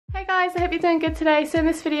guys, I hope you're doing good today. So in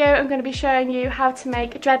this video I'm going to be showing you how to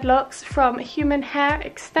make dreadlocks from human hair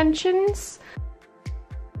extensions.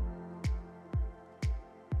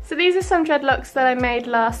 So these are some dreadlocks that I made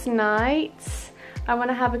last night. I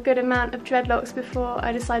want to have a good amount of dreadlocks before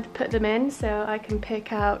I decide to put them in so I can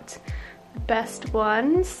pick out the best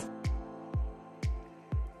ones.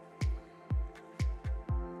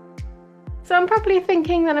 So I'm probably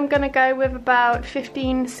thinking that I'm going to go with about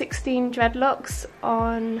 15-16 dreadlocks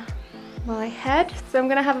on my head. So I'm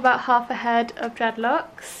going to have about half a head of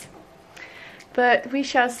dreadlocks, but we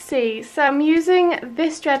shall see. So I'm using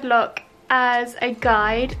this dreadlock as a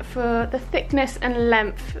guide for the thickness and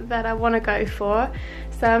length that I want to go for.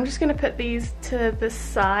 So I'm just going to put these to the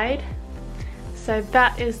side. So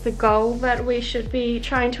that is the goal that we should be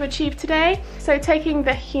trying to achieve today. So taking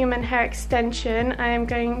the human hair extension, I am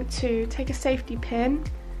going to take a safety pin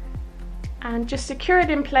and just secure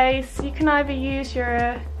it in place. You can either use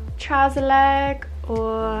your trouser leg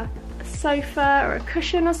or a sofa or a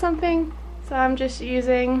cushion or something. So I'm just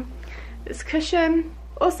using this cushion.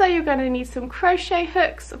 Also, you're going to need some crochet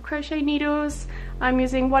hooks or crochet needles. I'm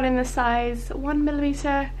using one in the size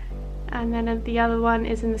 1mm. And then the other one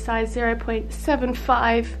is in the size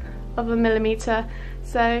 0.75 of a millimeter.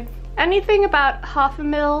 So anything about half a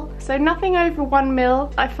mil, so nothing over 1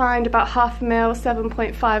 mil. I find about half a mil,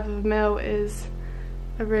 7.5 of a mil is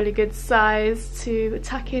a really good size to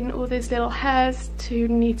tuck in all those little hairs to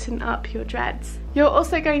neaten up your dreads. You're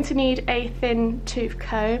also going to need a thin tooth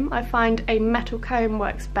comb. I find a metal comb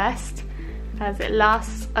works best, as it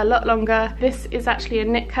lasts a lot longer. This is actually a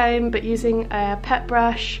knit comb, but using a pet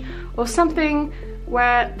brush or something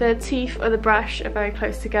where the teeth of the brush are very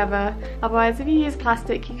close together. Otherwise, if you use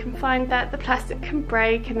plastic, you can find that the plastic can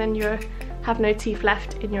break and then you have no teeth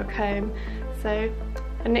left in your comb. So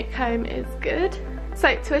a knit comb is good.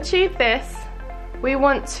 So to achieve this, we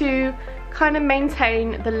want to kind of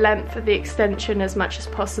maintain the length of the extension as much as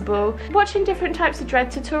possible. Watching different types of dread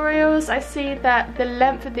tutorials, I see that the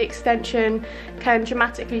length of the extension can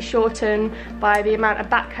dramatically shorten by the amount of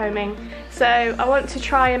backcombing. So I want to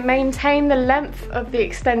try and maintain the length of the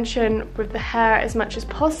extension with the hair as much as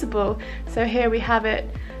possible. So here we have it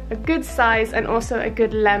a good size and also a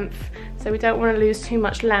good length. So we don't want to lose too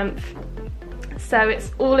much length. So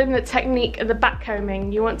it's all in the technique of the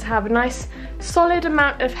backcombing. You want to have a nice solid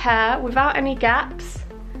amount of hair without any gaps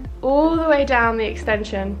all the way down the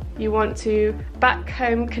extension. You want to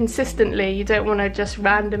backcomb consistently. You don't want to just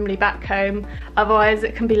randomly backcomb, otherwise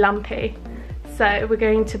it can be lumpy. So we're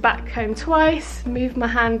going to backcomb twice, move my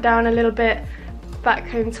hand down a little bit,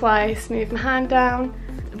 backcomb twice, move my hand down.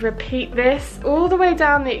 Repeat this all the way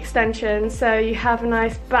down the extension so you have a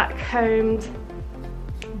nice backcombed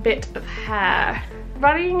bit of hair.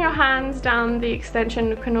 Running your hands down the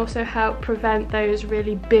extension can also help prevent those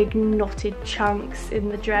really big knotted chunks in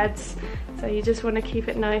the dreads. So you just want to keep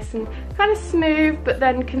it nice and kind of smooth but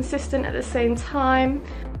then consistent at the same time.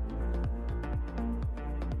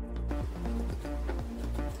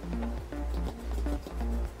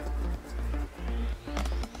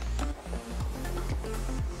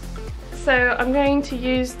 So I'm going to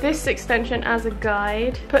use this extension as a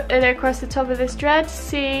guide, put it across the top of this dread,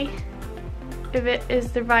 see if it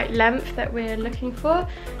is the right length that we're looking for.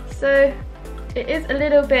 So it is a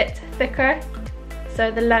little bit thicker,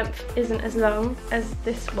 so the length isn't as long as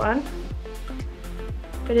this one.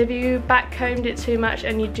 But if you backcombed it too much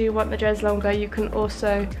and you do want the dreads longer, you can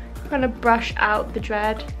also kind of brush out the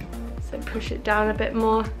dread, so push it down a bit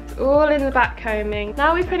more. It's all in the backcombing.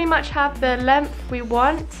 Now we pretty much have the length we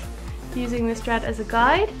want, using this dread as a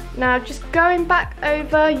guide. Now just going back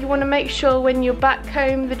over, you want to make sure when you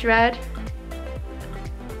backcomb the dread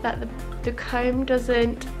that the comb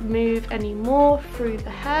doesn't move anymore through the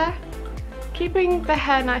hair. Keeping the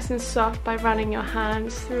hair nice and soft by running your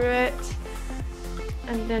hands through it,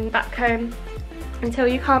 and then backcomb until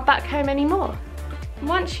you can't backcomb anymore.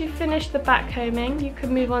 Once you've finished the backcombing, you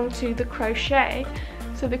can move on to the crochet.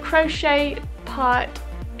 So the crochet part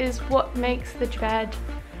is what makes the dread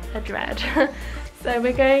a dread. So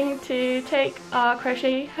we're going to take our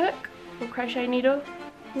crochet hook or crochet needle.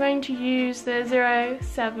 I'm going to use the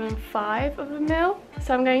 0.75 of a mil.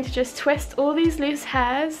 So I'm going to just twist all these loose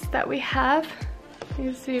hairs that we have.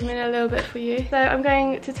 I'll zoom in a little bit for you. So I'm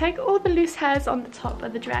going to take all the loose hairs on the top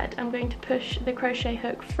of the dread. I'm going to push the crochet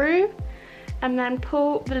hook through and then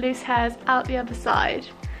pull the loose hairs out the other side.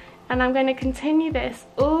 And I'm going to continue this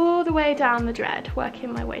all the way down the dread,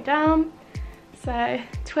 working my way down. So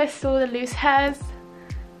twist all the loose hairs,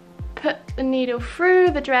 put the needle through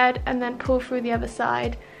the dread and then pull through the other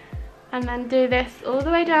side, and then do this all the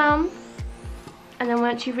way down. And then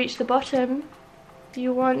once you reach the bottom,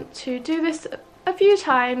 you want to do this a few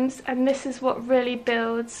times, and this is what really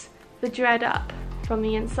builds the dread up from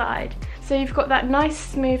the inside. So you've got that nice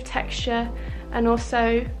smooth texture, and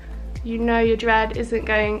also you know your dread isn't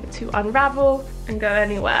going to unravel and go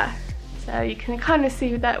anywhere. So you can kind of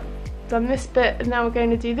see that we've done this bit, and now we're going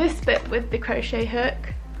to do this bit with the crochet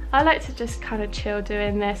hook. I like to just kind of chill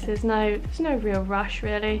doing this. There's no real rush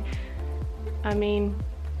really. I mean,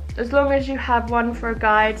 as long as you have one for a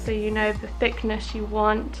guide so you know the thickness you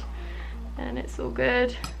want, and it's all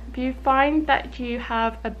good. If you find that you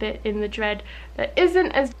have a bit in the dread that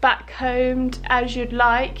isn't as back-combed as you'd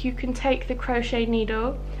like, you can take the crochet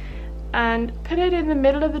needle and put it in the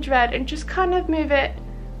middle of the dread and just kind of move it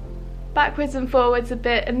backwards and forwards a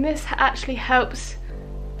bit, and this actually helps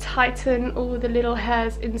tighten all the little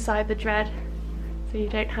hairs inside the dread so you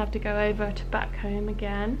don't have to go over to back comb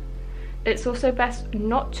again. It's also best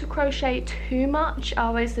not to crochet too much,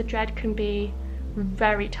 otherwise the dread can be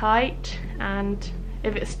very tight, and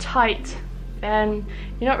if it's tight then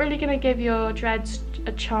you're not really going to give your dreads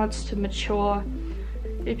a chance to mature.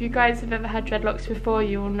 If you guys have ever had dreadlocks before,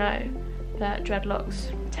 you will know that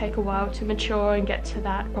dreadlocks take a while to mature and get to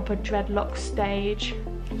that proper dreadlock stage.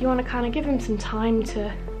 You want to kind of give them some time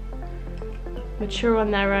to mature on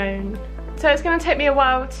their own. So it's going to take me a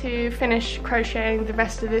while to finish crocheting the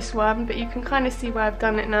rest of this one, but you can kind of see where I've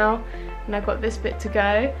done it now, and I've got this bit to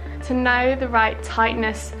go. To know the right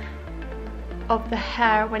tightness of the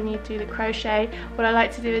hair when you do the crochet, what I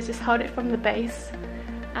like to do is just hold it from the base,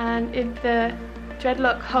 and if the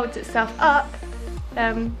dreadlock holds itself up,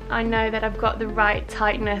 I know that I've got the right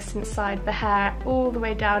tightness inside the hair. All the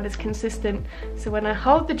way down is consistent, so when I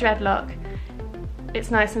hold the dreadlock it's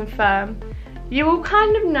nice and firm. You will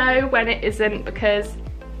kind of know when it isn't, because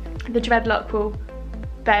the dreadlock will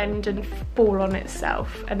bend and fall on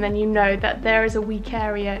itself, and then you know that there is a weak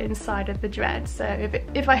area inside of the dread. So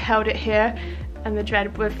if I held it here and the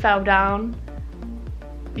dread fell down,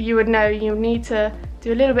 you would know you need to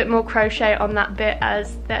do a little bit more crochet on that bit,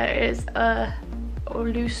 as there is a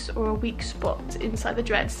loose or a weak spot inside the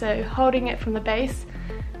dread. So holding it from the base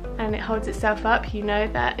and it holds itself up, you know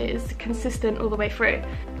that it is consistent all the way through.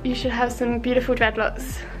 You should have some beautiful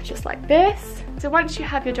dreadlocks just like this. So once you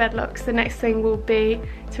have your dreadlocks, the next thing will be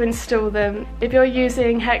to install them. If you're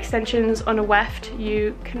using hair extensions on a weft,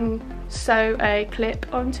 you can sew a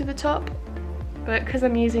clip onto the top, but because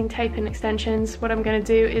I'm using tape-in extensions, what I'm going to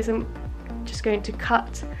do is I'm just going to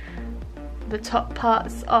cut the top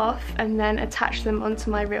parts off and then attach them onto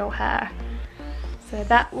my real hair. So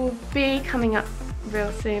that will be coming up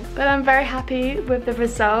real soon, but I'm very happy with the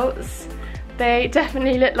results. They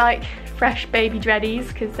definitely look like fresh baby dreadies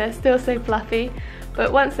because they're still so fluffy,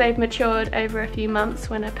 but once they've matured over a few months,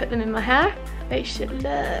 when I put them in my hair, they should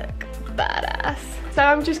look badass. So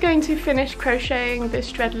I'm just going to finish crocheting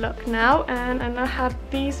this dreadlock now, and I have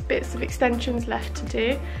these bits of extensions left to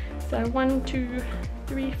do. So 1, 2,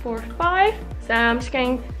 3, 4, 5. So I'm just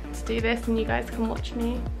going to do this and you guys can watch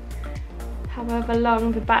me however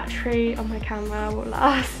long the battery on my camera will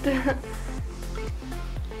last.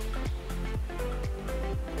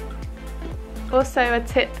 Also, a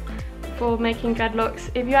tip for making dreadlocks: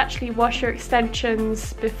 if you actually wash your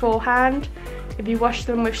extensions beforehand, if you wash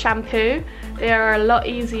them with shampoo, they are a lot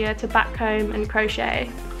easier to backcomb and crochet,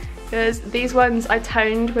 because these ones I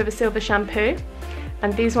toned with a silver shampoo,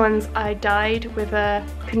 and these ones I dyed with a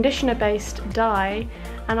conditioner based dye,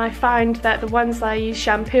 and I find that the ones I use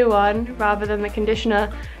shampoo on rather than the conditioner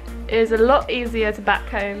is a lot easier to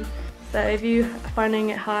backcomb. So if you are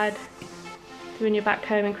finding it hard doing your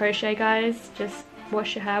backcomb and crochet, guys, just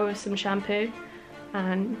wash your hair with some shampoo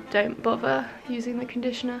and don't bother using the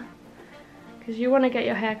conditioner, because you want to get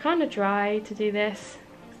your hair kind of dry to do this.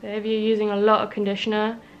 So if you're using a lot of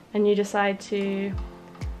conditioner and you decide to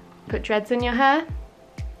put dreads in your hair,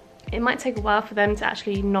 it might take a while for them to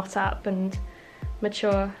actually knot up and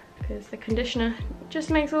mature, because the conditioner just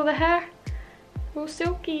makes all the hair all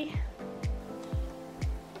silky.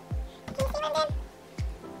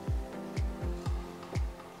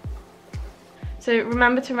 So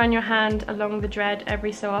remember to run your hand along the dread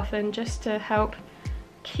every so often, just to help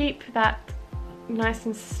keep that nice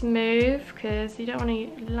and smooth, because you don't want any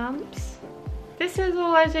lumps. This is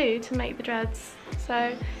all I do to make the dreads,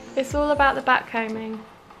 so it's all about the backcombing.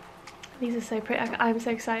 These are so pretty. I'm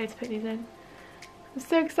so excited to put these in. I'm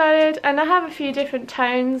so excited, and I have a few different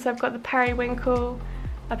tones. I've got the periwinkle,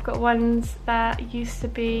 I've got ones that used to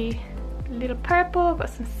be a little purple, I've got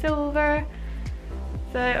some silver.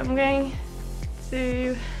 So I'm going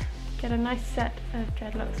to get a nice set of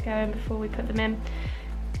dreadlocks going before we put them in.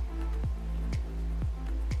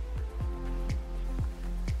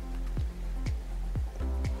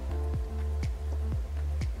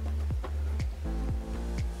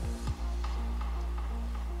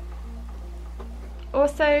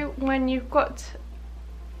 also when you've got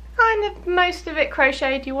kind of most of it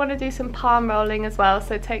crocheted, you want to do some palm rolling as well.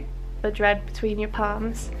 So take the thread between your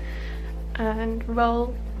palms and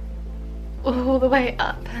roll all the way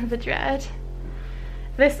up the thread.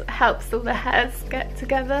 This helps all the hairs get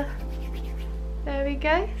together. There we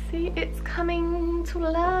go, see, it's coming to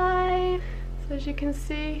life. So as you can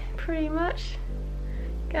see, pretty much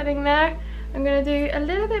getting there. I'm going to do a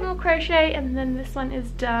little bit more crochet and then this one is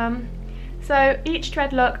done. So each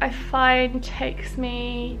dreadlock I find takes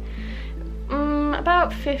me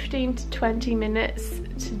about 15 to 20 minutes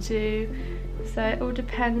to do. So it all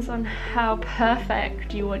depends on how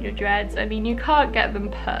perfect you want your dreads. I mean, you can't get them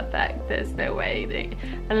perfect, there's no way,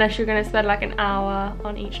 unless you're going to spend like an hour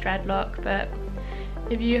on each dreadlock. But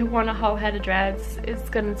if you want a whole head of dreads, it's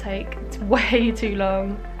going to take way too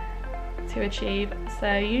long to achieve.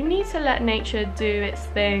 So you need to let nature do its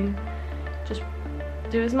thing. Just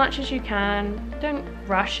do as much as you can, don't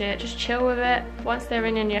rush it, just chill with it. Once they're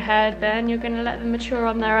in your head, then you're going to let them mature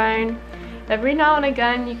on their own. Every now and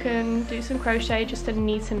again you can do some crochet just to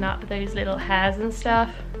neaten up those little hairs and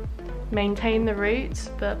stuff, maintain the roots,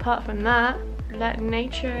 but apart from that, let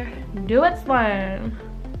nature do its thing.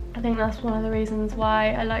 I think that's one of the reasons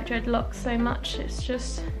why I like dreadlocks so much.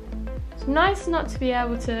 It's nice not to be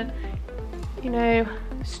able to, you know,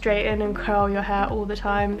 straighten and curl your hair all the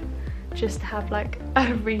time, just to have like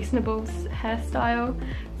a reasonable hairstyle,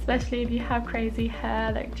 especially if you have crazy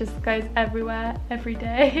hair that just goes everywhere every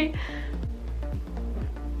day.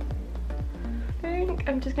 I think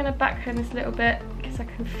I'm just going to backhand this a little bit because I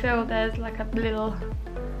can feel there's like a little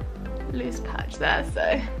loose patch there,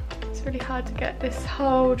 so it's really hard to get this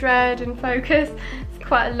whole dread in focus. It's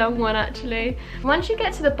quite a long one actually. Once you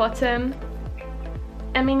get to the bottom,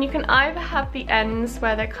 I mean, you can either have the ends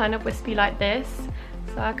where they're kind of wispy like this,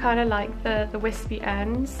 so I kind of like the wispy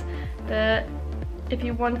ends, but if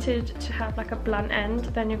you wanted to have like a blunt end,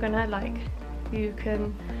 then you're gonna you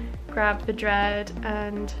can grab the dread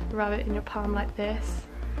and rub it in your palm like this,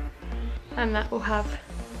 and that will have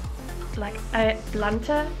like a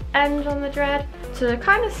blunter end on the dread. To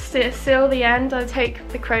kind of seal the end, I take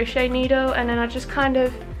the crochet needle and then I just kind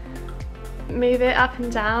of move it up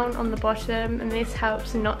and down on the bottom, and this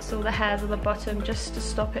helps knots all the hairs on the bottom just to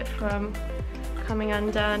stop it from coming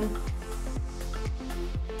undone.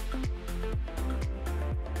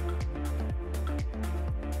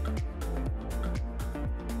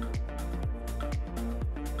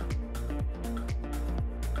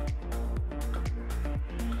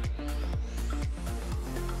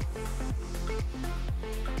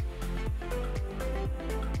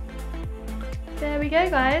 There we go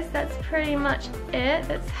guys, that's pretty much it.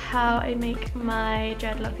 That's how I make my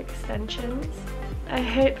dreadlock extensions. I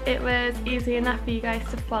hope it was easy enough for you guys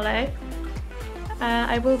to follow.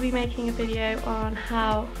 I will be making a video on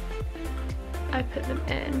how I put them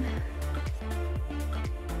in.